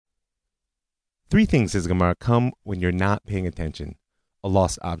Three things, says Gemara, come when you're not paying attention: a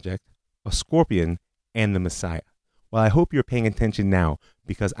lost object, a scorpion, and the Messiah. Well, I hope you're paying attention now,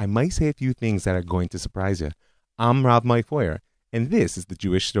 because I might say a few things that are going to surprise you. I'm Rob Mike Foyer, and this is The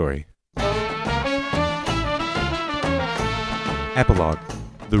Jewish Story. Epilogue: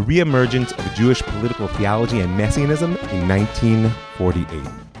 the re-emergence of Jewish political theology and messianism in 1948.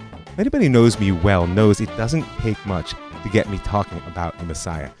 Anybody who knows me well knows it doesn't take much to get me talking about the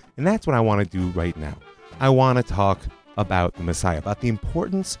Messiah. And that's what I want to do right now. I want to talk about the Messiah, about the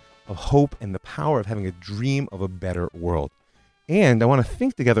importance of hope and the power of having a dream of a better world. And I want to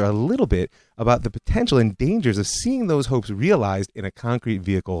think together a little bit about the potential and dangers of seeing those hopes realized in a concrete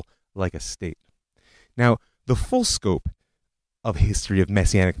vehicle like a state. Now, the full scope of history of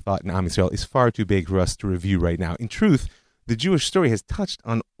messianic thought in Am Yisrael is far too big for us to review right now. In truth, the Jewish story has touched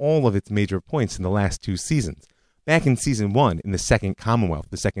on all of its major points in the last two seasons. Back in season 1, in the Second Commonwealth,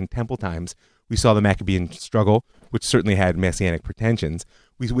 the Second Temple times, we saw the Maccabean struggle, which certainly had messianic pretensions.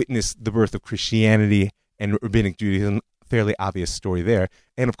 We witnessed the birth of Christianity and Rabbinic Judaism, fairly obvious story there.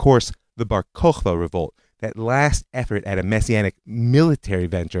 And of course, the Bar Kokhba revolt, that last effort at a messianic military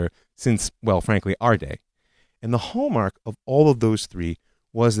venture since, well, frankly, our day. And the hallmark of all of those three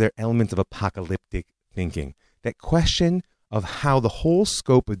was their element of apocalyptic thinking, that question of how the whole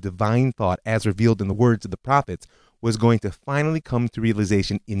scope of divine thought, as revealed in the words of the prophets, was going to finally come to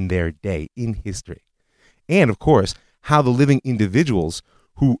realization in their day, in history. And, of course, how the living individuals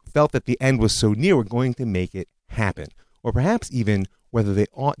who felt that the end was so near were going to make it happen, or perhaps even whether they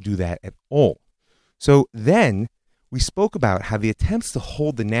ought to do that at all. So then we spoke about how the attempts to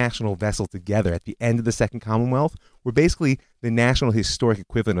hold the national vessel together at the end of the Second Commonwealth were basically the national historic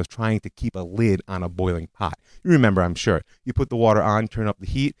equivalent of trying to keep a lid on a boiling pot. You remember, I'm sure. You put the water on, turn up the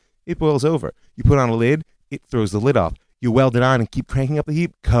heat, it boils over. You put on a lid, it throws the lid off. You weld it on and keep cranking up the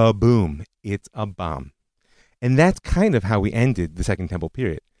heat, kaboom, it's a bomb. And that's kind of how we ended the Second Temple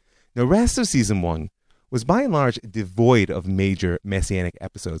period. The rest of season 1 was by and large devoid of major messianic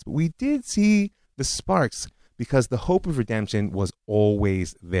episodes, but we did see the sparks because the hope of redemption was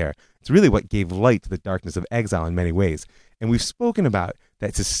always there. It's really what gave light to the darkness of exile in many ways. And we've spoken about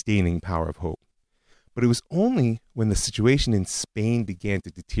that sustaining power of hope. But it was only when the situation in Spain began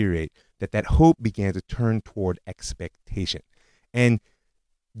to deteriorate that hope began to turn toward expectation. And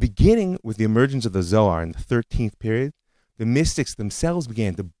beginning with the emergence of the Zohar in the 13th period, the mystics themselves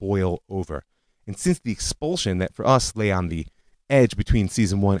began to boil over. And since the expulsion that for us lay on the edge between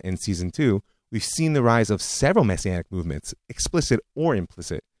season 1 and season 2, we've seen the rise of several messianic movements, explicit or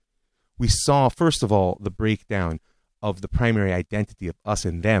implicit. We saw, first of all, the breakdown of the primary identity of us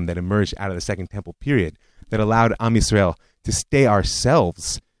and them that emerged out of the Second Temple period that allowed Am Yisrael to stay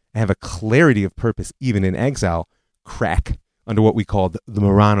ourselves and have a clarity of purpose even in exile, crack under what we called the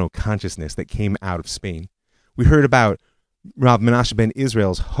Marano consciousness that came out of Spain. We heard about Rav Menashe ben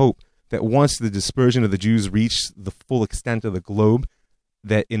Israel's hope that once the dispersion of the Jews reached the full extent of the globe,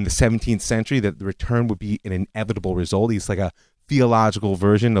 that in the 17th century, that the return would be an inevitable result. He's like a theological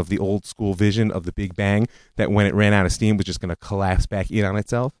version of the old school vision of the Big Bang, that when it ran out of steam was just going to collapse back in on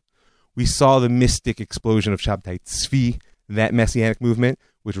itself. We saw the mystic explosion of Shabtai Tzvi, that messianic movement,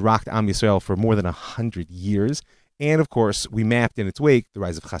 which rocked Am Yisrael for more than 100 years. And of course, we mapped in its wake the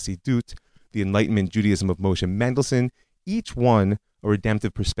rise of Chassidut, the Enlightenment Judaism of Moshe Mendelssohn, each one a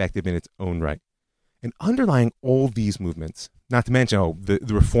redemptive perspective in its own right. And underlying all these movements, not to mention the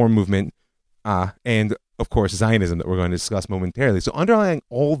Reform movement and, of course, Zionism that we're going to discuss momentarily. So underlying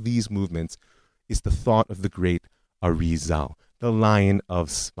all these movements is the thought of the great Arizal, the Lion of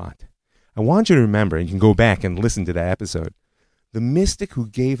Sfat. I want you to remember, and you can go back and listen to that episode, the mystic who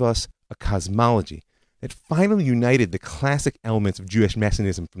gave us a cosmology that finally united the classic elements of Jewish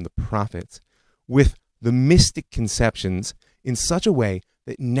messianism from the prophets with the mystic conceptions in such a way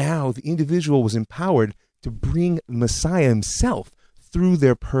that now the individual was empowered to bring Messiah himself through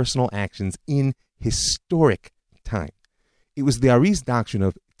their personal actions in historic time. It was the Ari's doctrine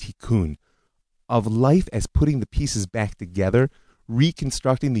of tikkun, of life as putting the pieces back together,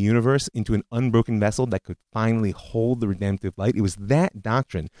 reconstructing the universe into an unbroken vessel that could finally hold the redemptive light. It was that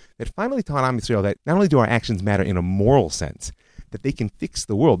doctrine that finally taught Am Yisrael that not only do our actions matter in a moral sense, that they can fix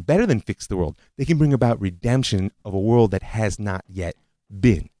the world, better than fix the world. They can bring about redemption of a world that has not yet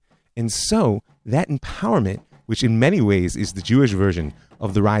been. And so that empowerment, which in many ways is the Jewish version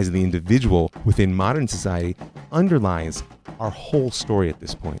of the rise of the individual within modern society, underlies our whole story at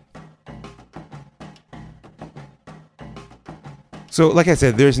this point. So, like I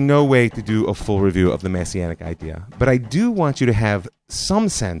said, there's no way to do a full review of the Messianic idea, but I do want you to have some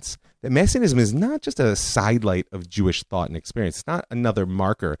sense that messianism is not just a sidelight of Jewish thought and experience. It's not another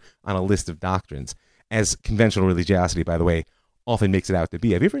marker on a list of doctrines, as conventional religiosity, by the way, often makes it out to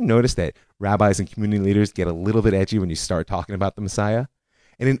be. Have you ever noticed that rabbis and community leaders get a little bit edgy when you start talking about the Messiah?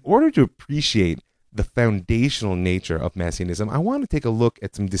 And in order to appreciate the foundational nature of messianism, I want to take a look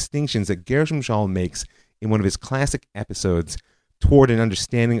at some distinctions that Gershom Shaul makes in one of his classic episodes toward an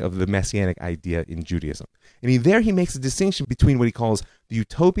understanding of the messianic idea in Judaism. And he makes a distinction between what he calls the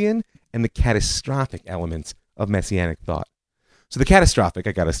utopian and the catastrophic elements of messianic thought. So the catastrophic,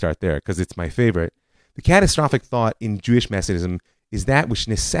 I got to start there because it's my favorite. The catastrophic thought in Jewish messianism is that which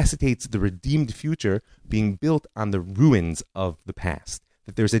necessitates the redeemed future being built on the ruins of the past.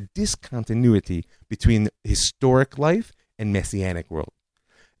 That there's a discontinuity between historic life and messianic world.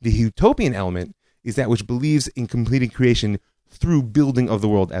 The utopian element is that which believes in completing creation through building of the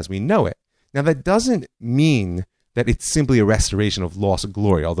world as we know it. Now, that doesn't mean that it's simply a restoration of lost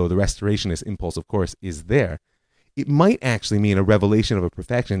glory, although the restorationist impulse, of course, is there. It might actually mean a revelation of a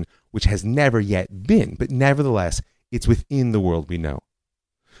perfection which has never yet been, but nevertheless, it's within the world we know.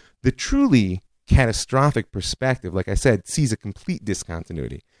 The truly catastrophic perspective, like I said, sees a complete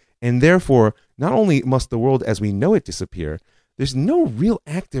discontinuity. And therefore, not only must the world as we know it disappear, there's no real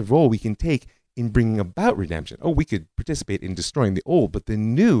active role we can take in bringing about redemption. Oh, we could participate in destroying the old, but the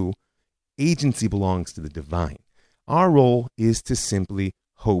new agency belongs to the divine. Our role is to simply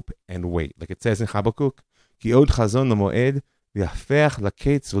hope and wait. Like it says in Habakkuk, Ki od chazon lamoed, v'yafech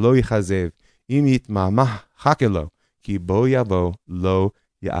laketz v'lo yichazev, im yitmamah hakelo, ki bo yavo lo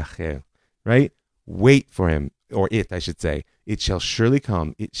ya'acher. Right? Wait for him, or it, I should say. It shall surely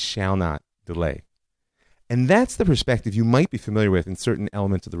come. It shall not delay. And that's the perspective you might be familiar with in certain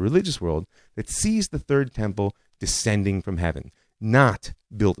elements of the religious world that sees the third temple descending from heaven, not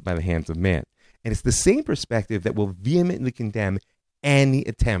built by the hands of man. And it's the same perspective that will vehemently condemn any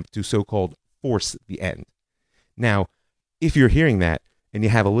attempt to so-called force the end. Now, if you're hearing that and you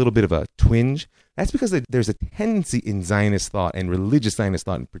have a little bit of a twinge, that's because there's a tendency in Zionist thought, and religious Zionist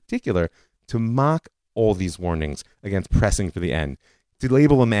thought in particular, to mock all these warnings against pressing for the end, to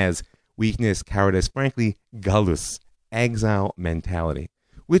label them as weakness, cowardice, frankly, galus, exile mentality,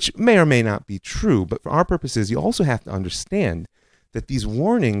 which may or may not be true, but for our purposes, you also have to understand that these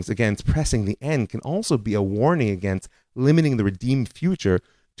warnings against pressing the end can also be a warning against limiting the redeemed future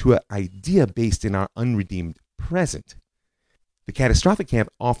to an idea based in our unredeemed present. The catastrophic camp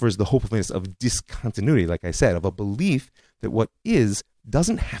offers the hopefulness of discontinuity, like I said, of a belief that what is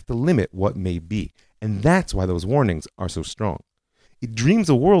doesn't have to limit what may be. And that's why those warnings are so strong. It dreams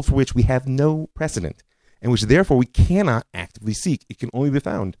a world for which we have no precedent, and which therefore we cannot actively seek. It can only be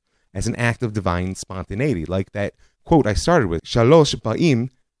found as an act of divine spontaneity, like that quote I started with, Shalosh ba'im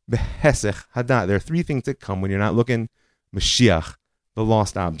behesech hadat. There are three things that come when you're not looking: Mashiach, the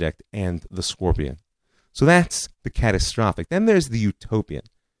lost object, and the scorpion. So that's the catastrophic. Then there's the utopian.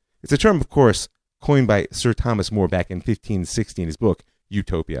 It's a term, of course, coined by Sir Thomas More back in 1560 in his book,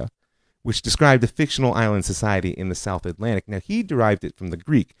 Utopia, which described a fictional island society in the South Atlantic. Now, he derived it from the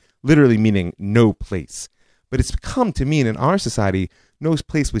Greek, literally meaning no place. But it's come to mean in our society, no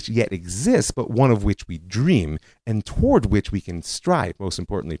place which yet exists, but one of which we dream, and toward which we can strive, most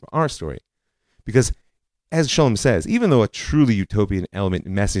importantly for our story. Because, as Shalom says, even though a truly utopian element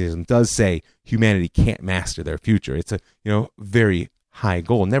in messianism does say humanity can't master their future, it's a very high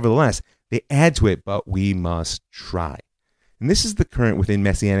goal. Nevertheless, they add to it, but we must try. And this is the current within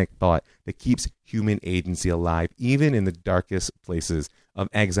messianic thought that keeps human agency alive, even in the darkest places of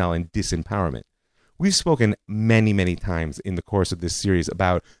exile and disempowerment. We've spoken many, many times in the course of this series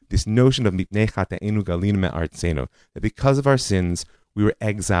about this notion of mipnei chata'enu galinu me'artzenu, that because of our sins, we were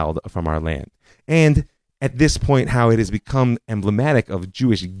exiled from our land. And at this point, how it has become emblematic of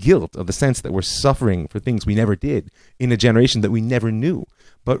Jewish guilt, of the sense that we're suffering for things we never did in a generation that we never knew.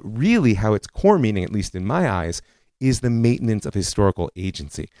 But really how its core meaning, at least in my eyes, is the maintenance of historical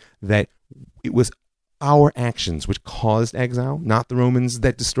agency, that it was our actions which caused exile, not the Romans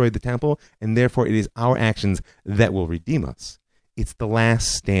that destroyed the temple, and therefore it is our actions that will redeem us. It's the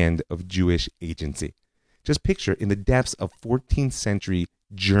last stand of Jewish agency. Just picture in the depths of 14th century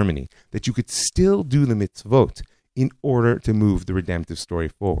Germany that you could still do the mitzvot in order to move the redemptive story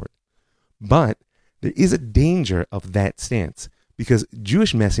forward. But there is a danger of that stance, because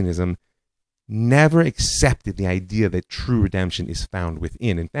Jewish messianism never accepted the idea that true redemption is found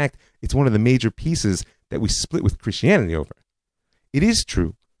within. In fact, it's one of the major pieces that we split with Christianity over. It is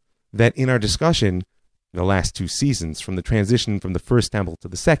true that in our discussion in the last two seasons, from the transition from the first temple to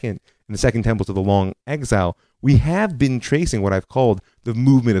the second, and the second temple to the long exile, we have been tracing what I've called the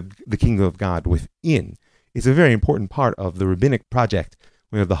movement of the kingdom of God within. It's a very important part of the rabbinic project,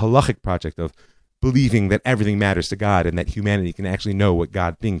 We have the halachic project of believing that everything matters to God and that humanity can actually know what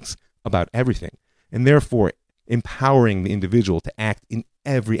God thinks about everything, and therefore empowering the individual to act in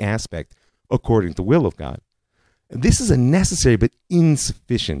every aspect according to the will of God. This is a necessary but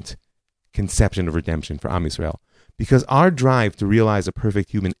insufficient conception of redemption for Am Yisrael, because our drive to realize a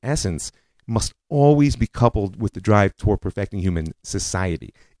perfect human essence must always be coupled with the drive toward perfecting human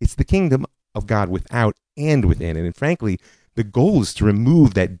society. It's the kingdom of God without and within, and frankly, the goal is to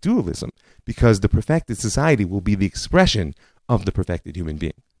remove that dualism, because the perfected society will be the expression of the perfected human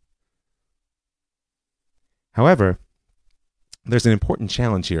being. However, there's an important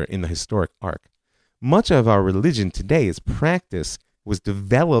challenge here in the historic arc. Much of our religion today, its practice, was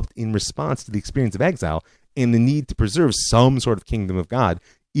developed in response to the experience of exile and the need to preserve some sort of kingdom of God,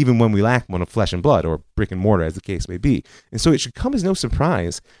 even when we lack one of flesh and blood, or brick and mortar, as the case may be. And so it should come as no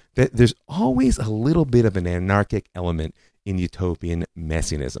surprise that there's always a little bit of an anarchic element in utopian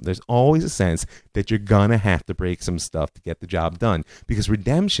messianism. There's always a sense that you're gonna have to break some stuff to get the job done, because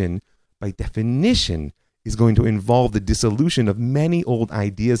redemption, by definition, is going to involve the dissolution of many old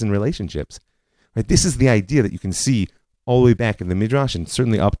ideas and relationships. Right? This is the idea that you can see all the way back in the Midrash, and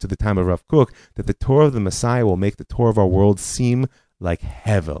certainly up to the time of Rav Kook, that the Torah of the Messiah will make the Torah of our world seem like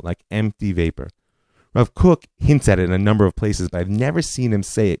hevel, like empty vapor. Rav Kook hints at it in a number of places, but I've never seen him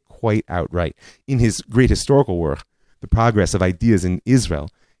say it quite outright. In his great historical work, The Progress of Ideas in Israel,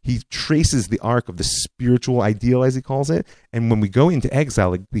 he traces the arc of the spiritual ideal, as he calls it, and when we go into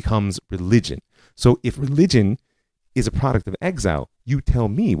exile, it becomes religion. So if religion is a product of exile, you tell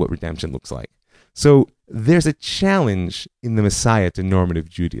me what redemption looks like. So there's a challenge in the Messiah to normative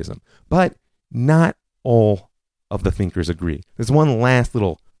Judaism, but not all of the thinkers agree. There's one last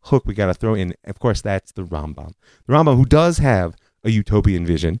little hook we got to throw in. Of course, that's the Rambam. The Rambam, who does have a utopian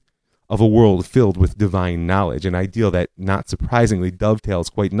vision of a world filled with divine knowledge, an ideal that, not surprisingly, dovetails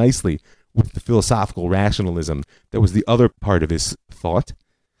quite nicely with the philosophical rationalism that was the other part of his thought.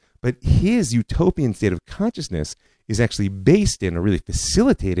 But his utopian state of consciousness is actually based in, or really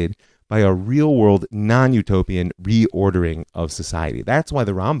facilitated, by a real-world, non-utopian reordering of society. That's why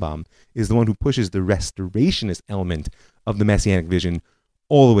the Rambam is the one who pushes the restorationist element of the Messianic vision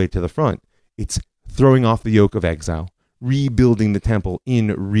all the way to the front. It's throwing off the yoke of exile, rebuilding the temple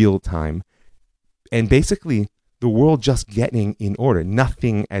in real time, and basically the world just getting in order.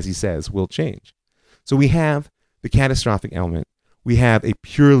 Nothing, as he says, will change. So we have the catastrophic element, we have a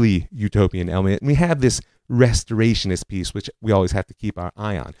purely utopian element, and we have this restorationist piece, which we always have to keep our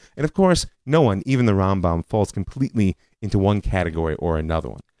eye on. And of course, no one, even the Rambam, falls completely into one category or another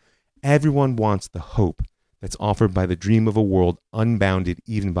one. Everyone wants the hope that's offered by the dream of a world unbounded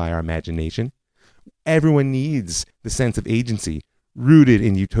even by our imagination. Everyone needs the sense of agency rooted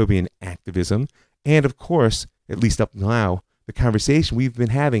in utopian activism. And of course, at least up now, the conversation we've been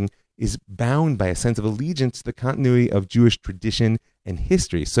having is bound by a sense of allegiance to the continuity of Jewish tradition and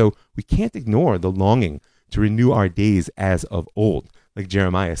history. So we can't ignore the longing to renew our days as of old, like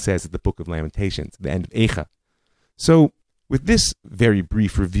Jeremiah says at the Book of Lamentations, the end of Eicha. So with this very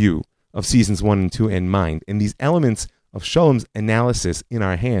brief review of seasons 1 and 2 in mind, and these elements of Shalom's analysis in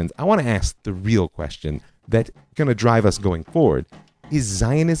our hands, I want to ask the real question that's going to drive us going forward. Is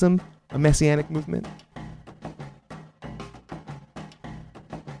Zionism a messianic movement?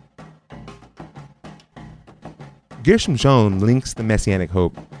 Gershom Shalom links the messianic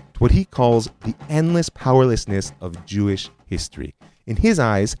hope to what he calls the endless powerlessness of Jewish history. In his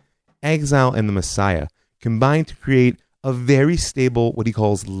eyes, exile and the Messiah combine to create a very stable, what he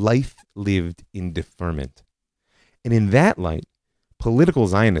calls life lived in deferment. And in that light, political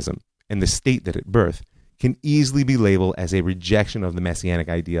Zionism and the state that it birthed can easily be labeled as a rejection of the messianic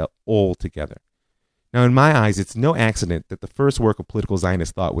idea altogether. Now, in my eyes, it's no accident that the first work of political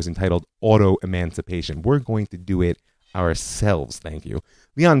Zionist thought was entitled Auto-Emancipation. We're going to do it ourselves, thank you.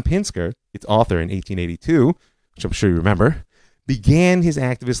 Leon Pinsker, its author in 1882, which I'm sure you remember, began his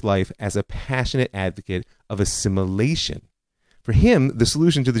activist life as a passionate advocate of assimilation. For him, the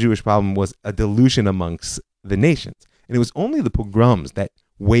solution to the Jewish problem was a dilution amongst the nations. And it was only the pogroms, that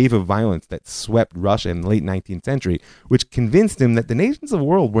wave of violence that swept Russia in the late 19th century, which convinced him that the nations of the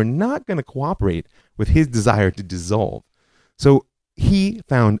world were not going to cooperate with his desire to dissolve. So he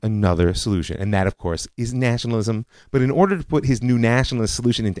found another solution, and that, of course, is nationalism. But in order to put his new nationalist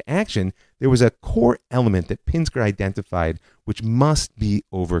solution into action, there was a core element that Pinsker identified which must be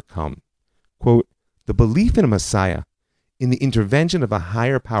overcome. Quote, the belief in a Messiah, in the intervention of a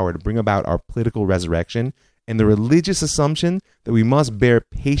higher power to bring about our political resurrection, and the religious assumption that we must bear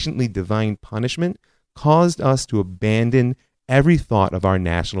patiently divine punishment caused us to abandon every thought of our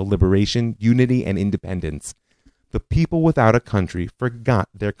national liberation, unity, and independence. The people without a country forgot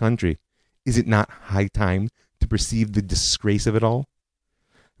their country. Is it not high time to perceive the disgrace of it all?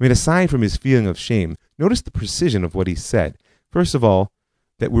 I mean, aside from his feeling of shame, notice the precision of what he said. First of all,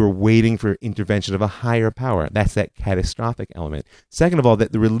 that we were waiting for intervention of a higher power. That's that catastrophic element. Second of all,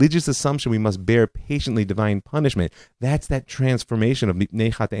 that the religious assumption we must bear patiently divine punishment. That's that transformation of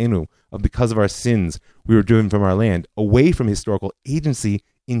mipnei chatenu, of because of our sins we were driven from our land, away from historical agency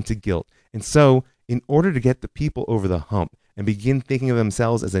into guilt. And so, in order to get the people over the hump and begin thinking of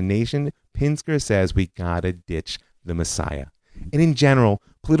themselves as a nation, Pinsker says we gotta ditch the Messiah. And in general,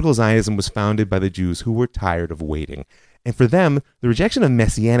 political Zionism was founded by the Jews who were tired of waiting. And for them, the rejection of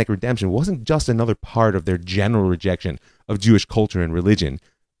messianic redemption wasn't just another part of their general rejection of Jewish culture and religion,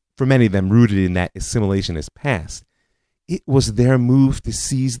 for many of them rooted in that assimilationist past. It was their move to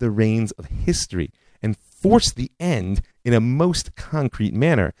seize the reins of history and force the end in a most concrete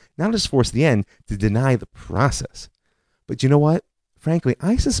manner. Not just force the end, to deny the process. But you know what? Frankly,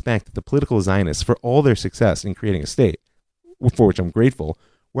 I suspect that the political Zionists, for all their success in creating a state, for which I'm grateful,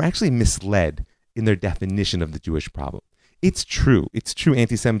 were actually misled in their definition of the Jewish problem. It's true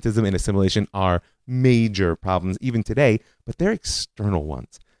anti-Semitism and assimilation are major problems even today, but they're external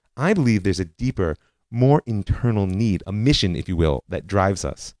ones. I believe there's a deeper, more internal need, a mission, if you will, that drives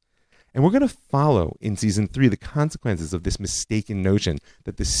us. And we're going to follow in season 3 the consequences of this mistaken notion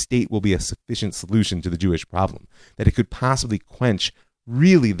that the state will be a sufficient solution to the Jewish problem, that it could possibly quench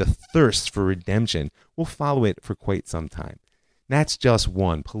really the thirst for redemption. We'll follow it for quite some time. That's just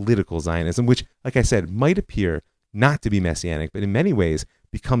one, political Zionism, which, like I said, might appear not to be messianic, but in many ways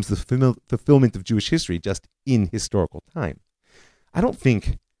becomes the fulfillment of Jewish history just in historical time. I don't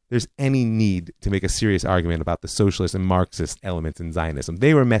think there's any need to make a serious argument about the socialist and Marxist elements in Zionism.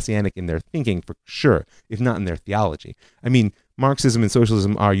 They were messianic in their thinking, for sure, if not in their theology. I mean, Marxism and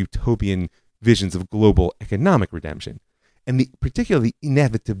socialism are utopian visions of global economic redemption. And particularly the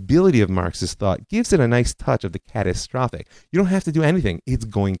inevitability of Marxist thought gives it a nice touch of the catastrophic. You don't have to do anything. It's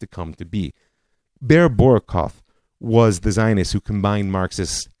going to come to be. Ber Borokov was the Zionist who combined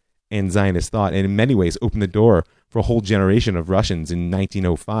Marxist and Zionist thought, and in many ways opened the door for a whole generation of Russians in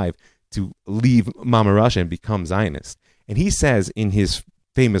 1905 to leave Mama Russia and become Zionist. And he says in his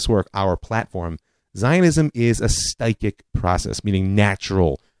famous work, Our Platform, Zionism is a staikic process, meaning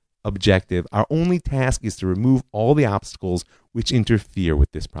natural, objective. Our only task is to remove all the obstacles which interfere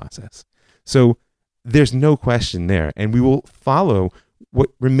with this process. So there's no question there. And we will follow what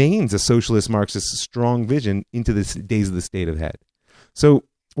remains a socialist Marxist strong vision into the days of the state of head. So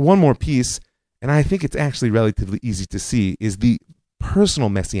one more piece, and I think it's actually relatively easy to see, is the personal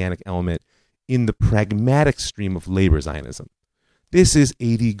messianic element in the pragmatic stream of labor Zionism. This is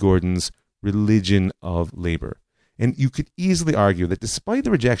A.D. Gordon's religion of labor. And you could easily argue that despite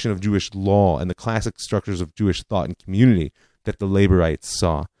the rejection of Jewish law and the classic structures of Jewish thought and community that the laborites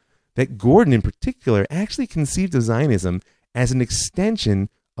saw, that Gordon in particular actually conceived of Zionism as an extension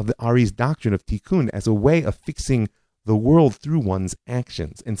of the Ari's doctrine of tikkun, as a way of fixing the world through one's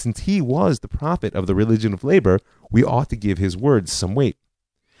actions. And since he was the prophet of the religion of labor, we ought to give his words some weight.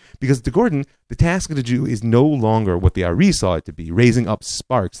 Because to Gordon, the task of the Jew is no longer what the Ari saw it to be, raising up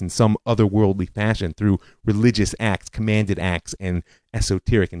sparks in some otherworldly fashion through religious acts, commanded acts, and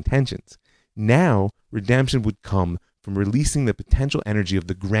esoteric intentions. Now, redemption would come from releasing the potential energy of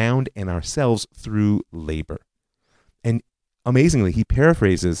the ground and ourselves through labor. And amazingly, he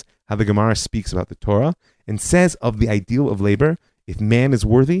paraphrases how the Gemara speaks about the Torah and says of the ideal of labor, if man is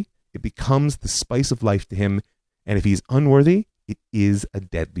worthy, it becomes the spice of life to him, and if he's unworthy, it is a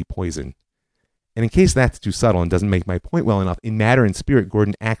deadly poison. And in case that's too subtle and doesn't make my point well enough, in Matter and Spirit,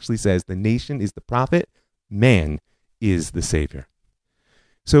 Gordon actually says the nation is the prophet, man is the savior.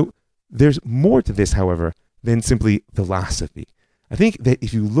 So there's more to this, however, than simply philosophy. I think that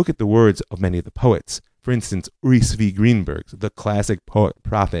if you look at the words of many of the poets, for instance, Uri Zvi Greenberg, the classic poet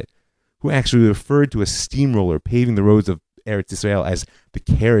prophet, who actually referred to a steamroller paving the roads of Eretz Israel as the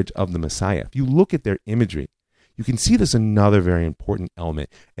carriage of the Messiah. If you look at their imagery, you can see there's another very important element,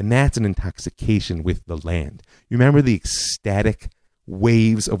 and that's an intoxication with the land. You remember the ecstatic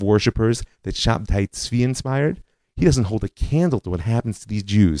waves of worshipers that Shabtai Tzvi inspired? He doesn't hold a candle to what happens to these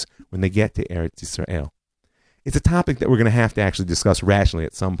Jews when they get to Eretz Israel. It's a topic that we're going to have to actually discuss rationally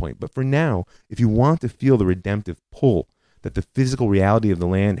at some point, but for now, if you want to feel the redemptive pull that the physical reality of the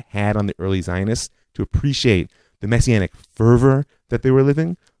land had on the early Zionists, to appreciate the messianic fervor that they were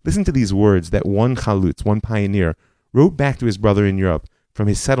living, listen to these words that one chalutz, one pioneer, wrote back to his brother in Europe from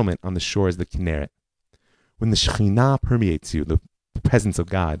his settlement on the shores of the Kinneret. When the Shekhinah permeates you, the presence of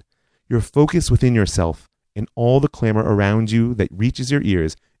God, your focus within yourself and all the clamor around you that reaches your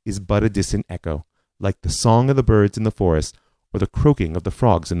ears is but a distant echo, like the song of the birds in the forest or the croaking of the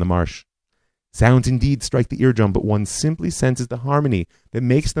frogs in the marsh. Sounds indeed strike the eardrum, but one simply senses the harmony that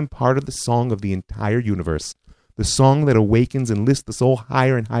makes them part of the song of the entire universe, the song that awakens and lifts the soul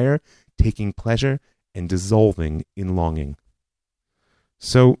higher and higher, taking pleasure and dissolving in longing.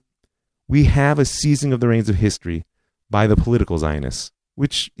 So, we have a seizing of the reins of history by the political Zionists,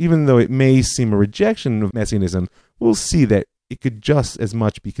 which, even though it may seem a rejection of messianism, we'll see that it could just as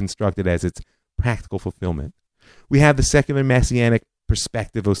much be constructed as its practical fulfillment. We have the secular messianic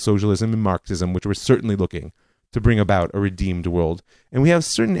perspective of socialism and Marxism, which were certainly looking to bring about a redeemed world. And we have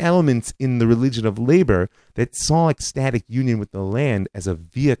certain elements in the religion of labor that saw ecstatic union with the land as a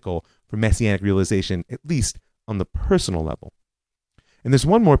vehicle for messianic realization, at least on the personal level. And there's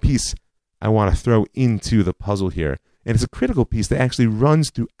one more piece I want to throw into the puzzle here, and it's a critical piece that actually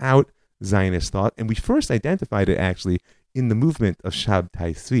runs throughout Zionist thought, and we first identified it actually in the movement of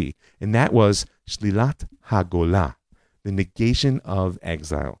Shabtai Tzvi, and that was Shlilat HaGolah, the negation of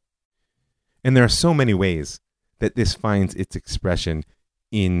exile. And there are so many ways that this finds its expression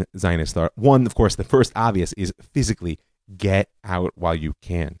in Zionist thought. One, of course, the first obvious is physically get out while you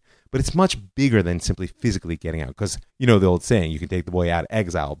can. But it's much bigger than simply physically getting out, because you know the old saying, you can take the boy out of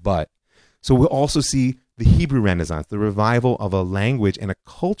exile, but. So we'll also see the Hebrew Renaissance, the revival of a language and a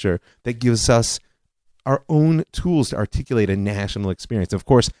culture that gives us our own tools to articulate a national experience. Of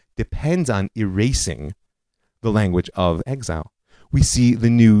course, depends on erasing the language of exile. We see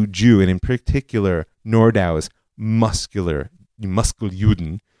the new Jew, and in particular, Nordau's Muskeljuden,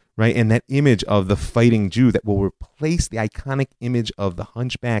 right? And that image of the fighting Jew that will replace the iconic image of the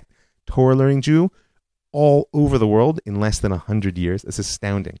hunchbacked Torah-learning Jew all over the world in less than 100 years. It's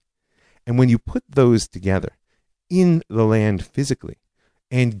astounding. And when you put those together in the land physically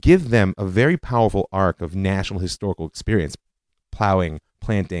and give them a very powerful arc of national historical experience, plowing,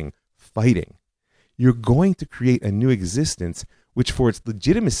 planting, fighting, you're going to create a new existence which for its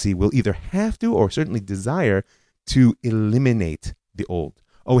legitimacy will either have to or certainly desire to eliminate the old.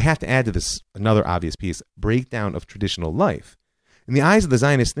 Oh, we have to add to this another obvious piece, breakdown of traditional life. In the eyes of the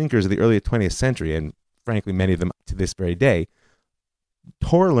Zionist thinkers of the early 20th century, and frankly many of them to this very day,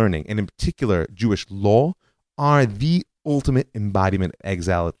 Torah learning, and in particular Jewish law, are the ultimate embodiment of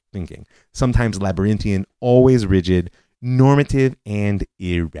exile thinking. Sometimes labyrinthian, always rigid, normative, and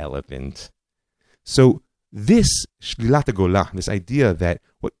irrelevant. So this Shlilat HaGolah, this idea that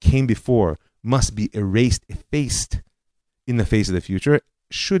what came before must be erased, effaced in the face of the future,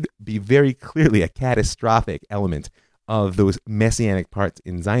 should be very clearly a catastrophic element of those messianic parts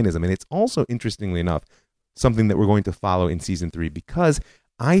in Zionism. And it's also, interestingly enough, something that we're going to follow in season 3, because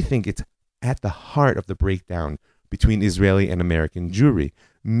I think it's at the heart of the breakdown between Israeli and American Jewry.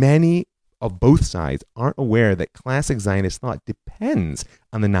 Many of both sides aren't aware that classic Zionist thought depends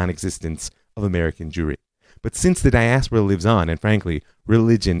on the non-existence of American Jewry. But since the diaspora lives on, and frankly,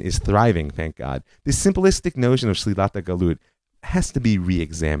 religion is thriving, thank God, this simplistic notion of Shlilat HaGalut has to be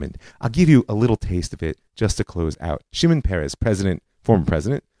re-examined. I'll give you a little taste of it just to close out. Shimon Peres, former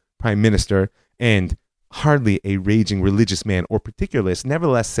president, prime minister, and hardly a raging religious man or particularist,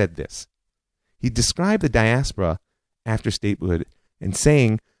 nevertheless said this. He described the diaspora after statehood and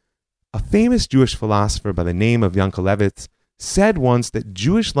saying, a famous Jewish philosopher by the name of Yankelevitz said once that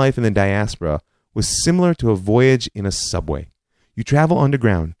Jewish life in the diaspora was similar to a voyage in a subway. You travel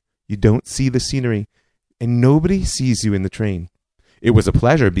underground, you don't see the scenery, and nobody sees you in the train. It was a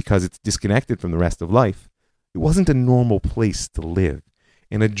pleasure because it's disconnected from the rest of life. It wasn't a normal place to live,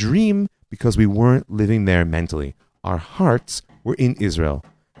 and a dream because we weren't living there mentally. Our hearts were in Israel.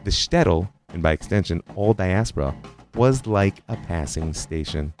 The shtetl, and by extension all diaspora, was like a passing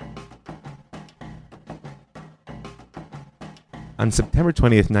station. On September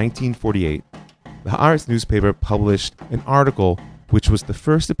 20th, 1948, the Haaretz newspaper published an article which was the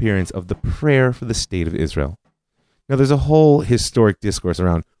first appearance of the prayer for the state of Israel. Now, there's a whole historic discourse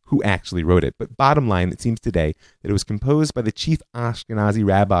around who actually wrote it, but bottom line, it seems today that it was composed by the chief Ashkenazi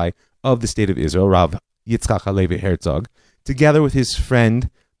rabbi of the state of Israel, Rav Yitzchak Halevi Herzog, together with his friend,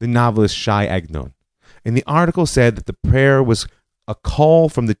 the novelist Shai Agnon. And the article said that the prayer was a call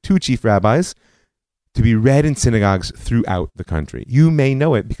from the two chief rabbis to be read in synagogues throughout the country. You may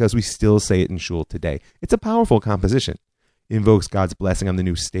know it because we still say it in shul today. It's a powerful composition. It invokes God's blessing on the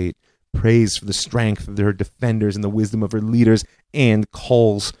new state, praise for the strength of her defenders and the wisdom of her leaders, and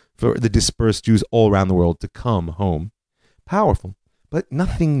calls for the dispersed Jews all around the world to come home. Powerful, but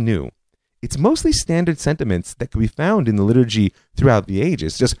nothing new. It's mostly standard sentiments that can be found in the liturgy throughout the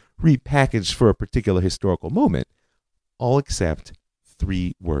ages, just repackaged for a particular historical moment, all except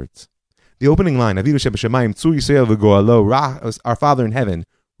 3 words. The opening line, Avinu Shebashamayim, Tzur Yisrael v'goalo, our Father in heaven,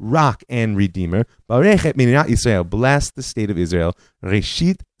 rock and redeemer. Barech et Medinat Yisrael, bless the state of Israel.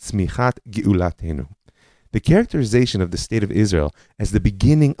 Reshit tzmichat geulatenu. The characterization of the state of Israel as the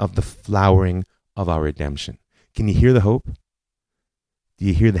beginning of the flowering of our redemption. Can you hear the hope? Do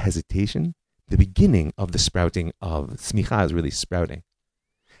you hear the hesitation? The beginning of the sprouting of. Tzmicha is really sprouting.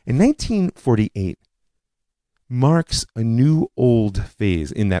 In 1948, marks a new old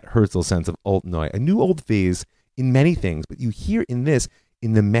phase in that Herzl sense of Alt Neu, a new old phase in many things, but you hear in this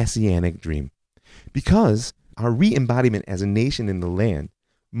in the messianic dream. Because our re-embodiment as a nation in the land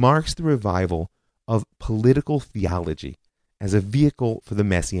marks the revival of political theology as a vehicle for the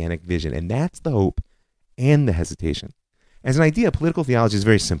messianic vision. And that's the hope and the hesitation. As an idea, political theology is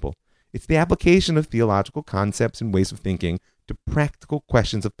very simple. It's the application of theological concepts and ways of thinking to practical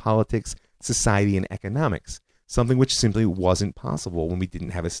questions of politics, society, and economics, something which simply wasn't possible when we didn't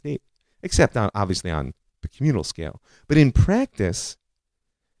have a state, except obviously on the communal scale. But in practice,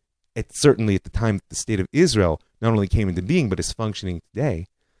 certainly at the time the state of Israel not only came into being, but is functioning today,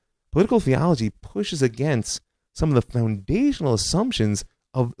 political theology pushes against some of the foundational assumptions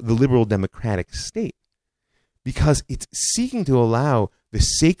of the liberal democratic state, because it's seeking to allow the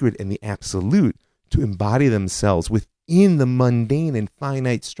sacred and the absolute to embody themselves within the mundane and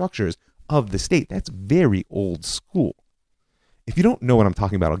finite structures of the state. That's very old school. If you don't know what I'm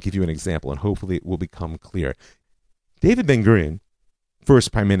talking about, I'll give you an example, and hopefully it will become clear. David Ben-Gurion,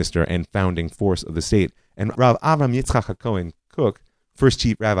 first prime minister and founding force of the state, and Rav Avram Yitzchak HaKohen Kook, first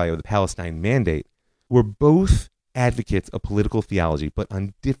chief rabbi of the Palestine Mandate, were both advocates of political theology, but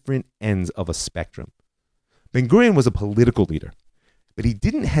on different ends of a spectrum. Ben-Gurion was a political leader, but he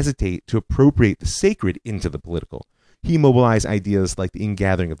didn't hesitate to appropriate the sacred into the political. He mobilized ideas like the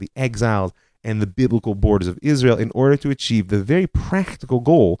ingathering of the exiles and the biblical borders of Israel in order to achieve the very practical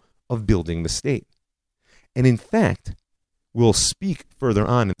goal of building the state. And in fact, we'll speak further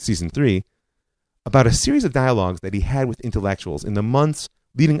on in season 3 about a series of dialogues that he had with intellectuals in the months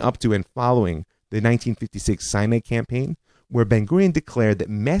leading up to and following the 1956 Sinai campaign, where Ben-Gurion declared that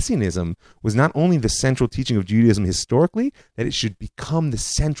messianism was not only the central teaching of Judaism historically, that it should become the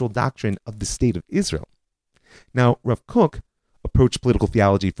central doctrine of the state of Israel. Now, Rav Kook approached political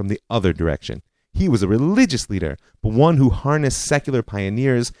theology from the other direction. He was a religious leader, but one who harnessed secular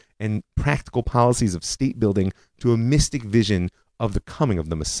pioneers and practical policies of state building to a mystic vision of the coming of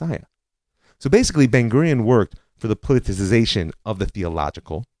the Messiah. So basically, Ben-Gurion worked for the politicization of the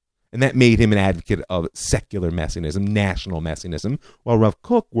theological, and that made him an advocate of secular messianism, national messianism, while Rav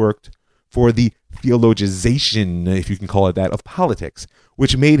Kook worked for the theologization, if you can call it that, of politics,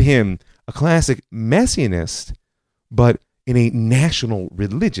 which made him a classic messianist, but in a national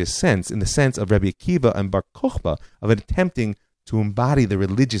religious sense, in the sense of Rabbi Akiva and Bar Kokhba, of attempting to embody the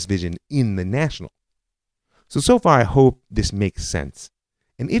religious vision in the national. So far, I hope this makes sense.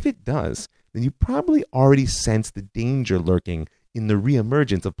 And if it does, then you probably already sense the danger lurking in the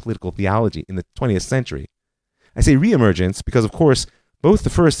re-emergence of political theology in the 20th century. I say re-emergence because, of course, both the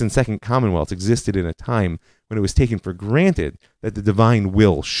First and Second Commonwealths existed in a time when it was taken for granted that the divine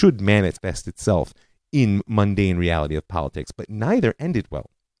will should manifest itself in mundane reality of politics, but neither ended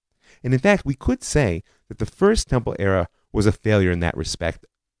well. And in fact, we could say that the First Temple era was a failure in that respect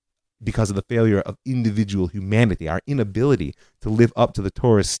because of the failure of individual humanity, our inability to live up to the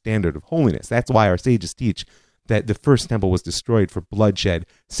Torah's standard of holiness. That's why our sages teach that the First Temple was destroyed for bloodshed,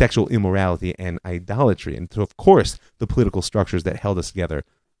 sexual immorality, and idolatry. And so, of course, the political structures that held us together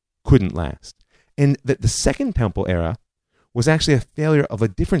couldn't last. And that the Second Temple era was actually a failure of a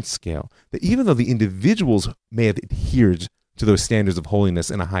different scale, that even though the individuals may have adhered to those standards of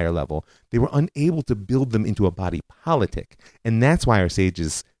holiness in a higher level, they were unable to build them into a body politic. And that's why our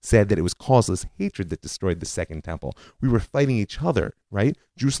sages said that it was causeless hatred that destroyed the Second Temple. We were fighting each other, right?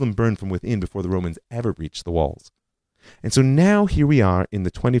 Jerusalem burned from within before the Romans ever breached the walls. And so now here we are in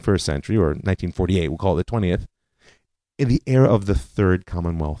the 21st century, or 1948, we'll call it the 20th, in the era of the Third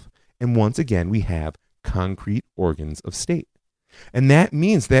Commonwealth. And once again, we have concrete organs of state. And that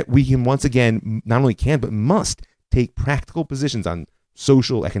means that we can once again, not only can, but must take practical positions on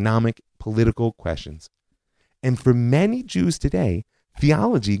social, economic, political questions. And for many Jews today,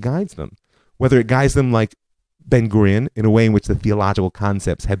 theology guides them, whether it guides them like Ben-Gurion in a way in which the theological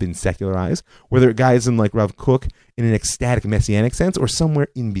concepts have been secularized, whether it guides them like Rav Kook in an ecstatic messianic sense, or somewhere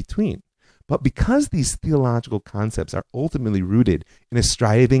in between. But because these theological concepts are ultimately rooted in a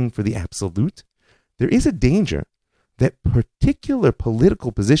striving for the absolute, there is a danger that particular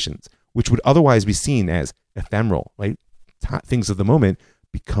political positions, which would otherwise be seen as ephemeral, right, things of the moment,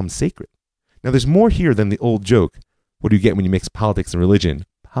 become sacred. Now, there's more here than the old joke, what do you get when you mix politics and religion?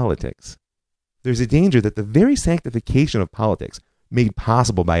 Politics. There's a danger that the very sanctification of politics, made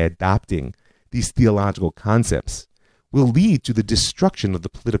possible by adopting these theological concepts will lead to the destruction of the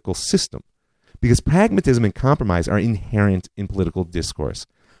political system, because pragmatism and compromise are inherent in political discourse.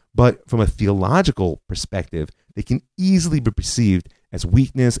 But from a theological perspective, they can easily be perceived as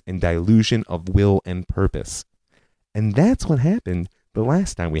weakness and dilution of will and purpose. And that's what happened the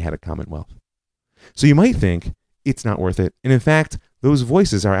last time we had a Commonwealth. So you might think it's not worth it. And in fact, those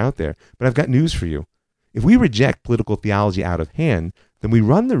voices are out there. But I've got news for you. If we reject political theology out of hand, then we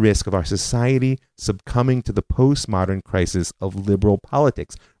run the risk of our society succumbing to the postmodern crisis of liberal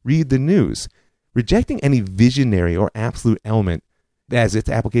politics. Read the news. Rejecting any visionary or absolute element as its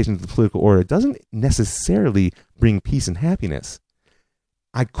application to the political order doesn't necessarily bring peace and happiness.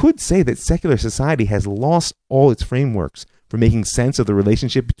 I could say that secular society has lost all its frameworks for making sense of the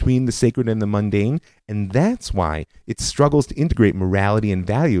relationship between the sacred and the mundane, and that's why it struggles to integrate morality and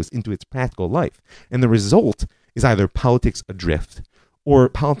values into its practical life. And the result is either politics adrift, or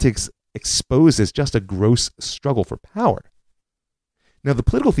politics exposed as just a gross struggle for power. Now, the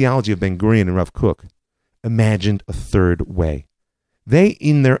political theology of Ben-Gurion and Rav Kook imagined a third way. They,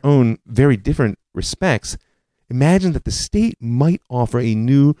 in their own very different respects, imagined that the state might offer a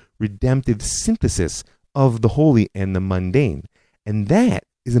new redemptive synthesis of the holy and the mundane. And that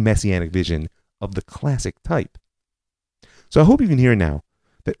is a messianic vision of the classic type. So I hope you can hear now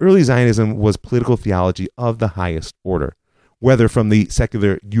that early Zionism was political theology of the highest order, whether from the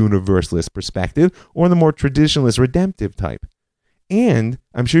secular universalist perspective or the more traditionalist redemptive type. And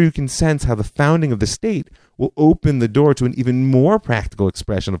I'm sure you can sense how the founding of the state will open the door to an even more practical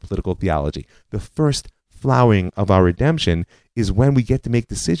expression of political theology. The first flowering of our redemption is when we get to make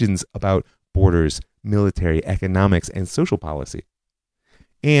decisions about borders, military, economics, and social policy.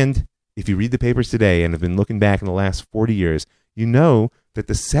 And if you read the papers today and have been looking back in the last 40 years, you know that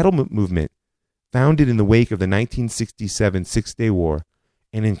the settlement movement, founded in the wake of the 1967 Six-Day War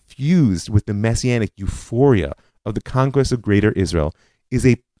and infused with the messianic euphoria of the conquest of Greater Israel, is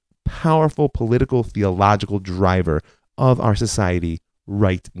a powerful political theological driver of our society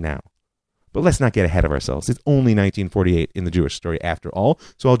right now. But let's not get ahead of ourselves. It's only 1948 in the Jewish story after all,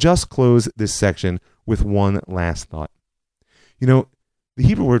 so I'll just close this section with one last thought. You know, the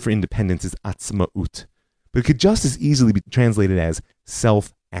Hebrew word for independence is atzma'ut, but it could just as easily be translated as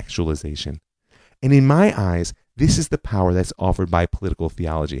self-actualization. And in my eyes, this is the power that's offered by political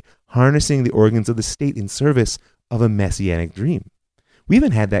theology, harnessing the organs of the state in service of a messianic dream. We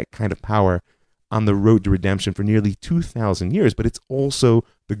haven't had that kind of power on the road to redemption for nearly 2,000 years, but it's also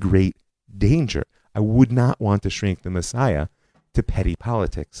the great danger. I would not want to shrink the Messiah to petty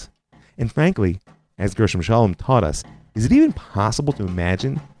politics. And frankly, as Gershom Shalom taught us, is it even possible to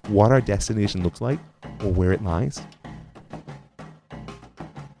imagine what our destination looks like or where it lies?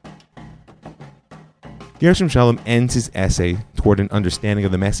 Gershom Shalom ends his essay toward an understanding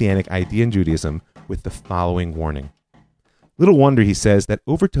of the messianic idea in Judaism with the following warning. Little wonder, he says, that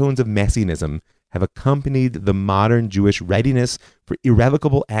overtones of messianism have accompanied the modern Jewish readiness for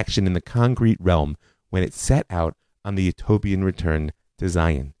irrevocable action in the concrete realm when it set out on the utopian return to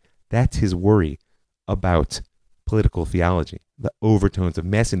Zion. That's his worry about political theology, the overtones of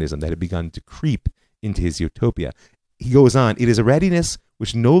messianism that had begun to creep into his utopia. He goes on, it is a readiness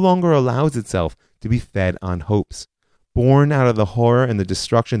which no longer allows itself to be fed on hopes. Born out of the horror and the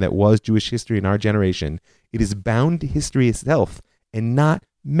destruction that was Jewish history in our generation, it is bound to history itself and not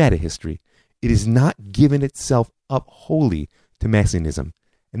meta-history. It is not given itself up wholly to messianism.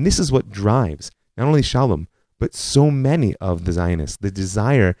 And this is what drives not only Shalom, but so many of the Zionists, the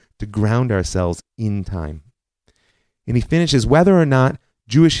desire to ground ourselves in time. And he finishes, whether or not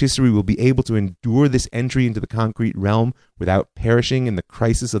Jewish history will be able to endure this entry into the concrete realm without perishing in the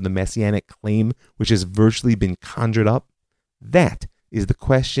crisis of the messianic claim which has virtually been conjured up, that is the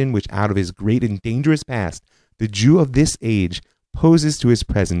question which out of his great and dangerous past, the Jew of this age poses to his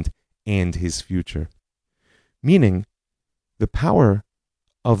present and his future. Meaning, the power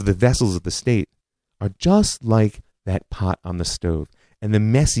of the vessels of the state are just like that pot on the stove, and the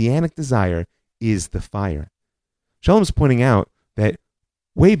messianic desire is the fire. Shalom's pointing out that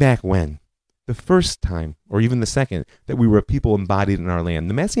way back when, the first time, or even the second, that we were a people embodied in our land,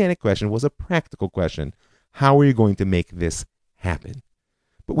 the messianic question was a practical question. How are you going to make this happen?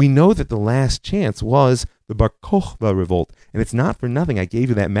 But we know that the last chance was the Bar Kokhba revolt, and it's not for nothing I gave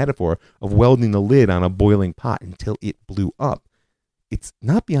you that metaphor of welding the lid on a boiling pot until it blew up. It's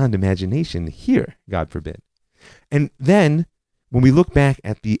not beyond imagination here, God forbid. And then, when we look back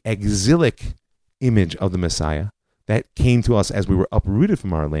at the exilic image of the Messiah that came to us as we were uprooted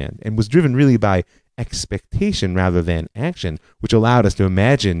from our land and was driven really by expectation rather than action, which allowed us to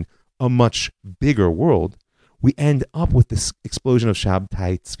imagine a much bigger world, we end up with this explosion of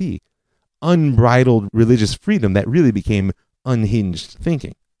Shabtai Tzvi, unbridled religious freedom that really became unhinged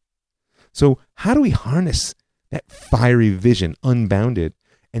thinking. So how do we harness that fiery vision, unbounded,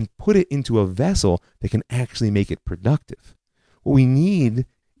 and put it into a vessel that can actually make it productive? What we need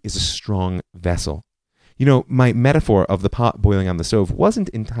is a strong vessel. You know, my metaphor of the pot boiling on the stove wasn't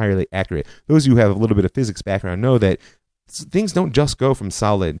entirely accurate. Those of you who have a little bit of physics background know that things don't just go from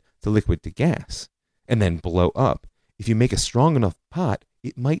solid to liquid to gas and then blow up. If you make a strong enough pot,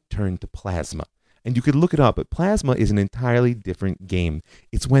 it might turn to plasma. And you could look it up, but plasma is an entirely different game.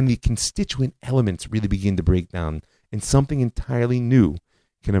 It's when the constituent elements really begin to break down and something entirely new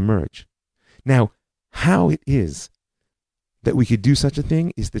can emerge. Now, how it is that we could do such a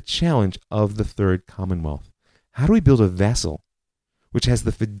thing is the challenge of the third commonwealth. How do we build a vessel which has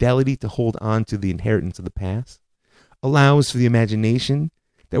the fidelity to hold on to the inheritance of the past, allows for the imagination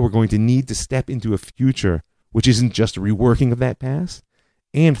that we're going to need to step into a future which isn't just a reworking of that past,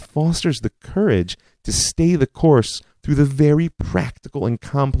 and fosters the courage to stay the course through the very practical and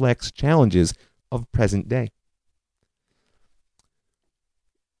complex challenges of present day?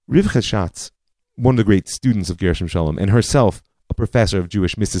 Rivka Schatz, one of the great students of Gershom Scholem, and herself a professor of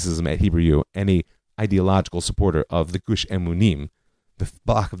Jewish mysticism at Hebrew U and a ideological supporter of the Gush Emunim, the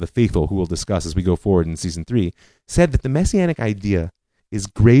block of the faithful, who we'll discuss as we go forward in season 3, said that the messianic idea is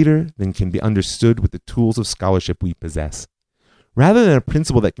greater than can be understood with the tools of scholarship we possess. Rather than a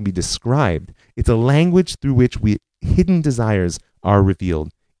principle that can be described, it's a language through which hidden desires are revealed.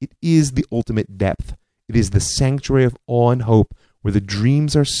 It is the ultimate depth. It is the sanctuary of awe and hope, where the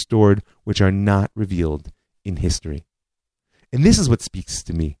dreams are stored which are not revealed in history. And this is what speaks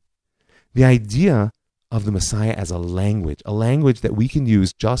to me. The idea of the Messiah as a language that we can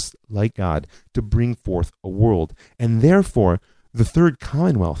use just like God to bring forth a world. And therefore, the third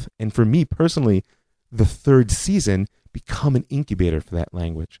commonwealth, and for me personally, the third season, become an incubator for that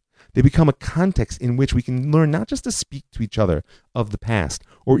language. They become a context in which we can learn not just to speak to each other of the past,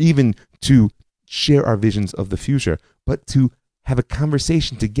 or even to share our visions of the future, but to have a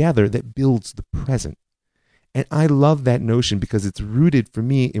conversation together that builds the present. And I love that notion because it's rooted for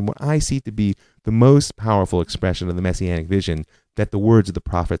me in what I see to be the most powerful expression of the messianic vision that the words of the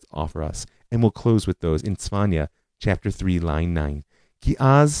prophets offer us. And we'll close with those in Tzfania, chapter 3, line 9. Ki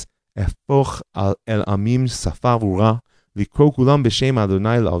az efoch el amim safa v'ura likro kulam b'shem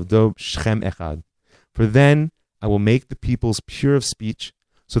Adonai la'avdo shchem echad. For then I will make the peoples pure of speech,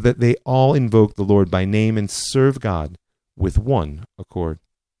 so that they all invoke the Lord by name and serve God with one accord.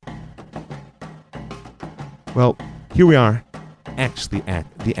 Well, here we are, actually at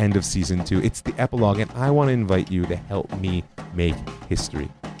the end of season 2. It's the epilogue, and I want to invite you to help me make history.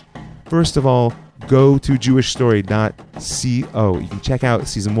 First of all, go to jewishstory.co. You can check out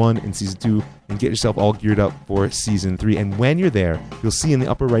season 1 and season 2 and get yourself all geared up for season 3. And when you're there, you'll see in the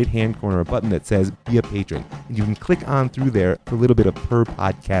upper right-hand corner a button that says Be a Patron. And you can click on through there for a little bit of per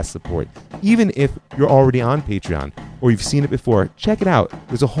podcast support. Even if you're already on Patreon or you've seen it before, check it out.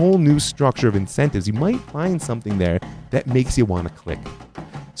 There's a whole new structure of incentives. You might find something there that makes you want to click.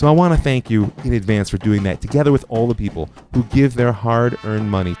 So I want to thank you in advance for doing that, together with all the people who give their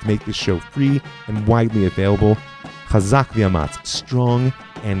hard-earned money to make this show free and widely available. Chazak v'amatz, strong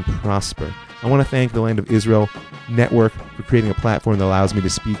and prosper. I want to thank the Land of Israel Network for creating a platform that allows me to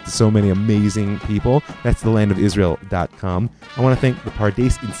speak to so many amazing people. That's thelandofisrael.com. I want to thank the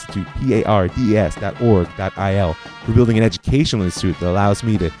Pardes Institute, pardes.org.il, for building an educational institute that allows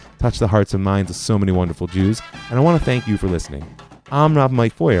me to touch the hearts and minds of so many wonderful Jews. And I want to thank you for listening. I'm Rabbi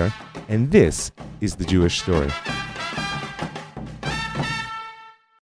Mike Foyer, and this is The Jewish Story.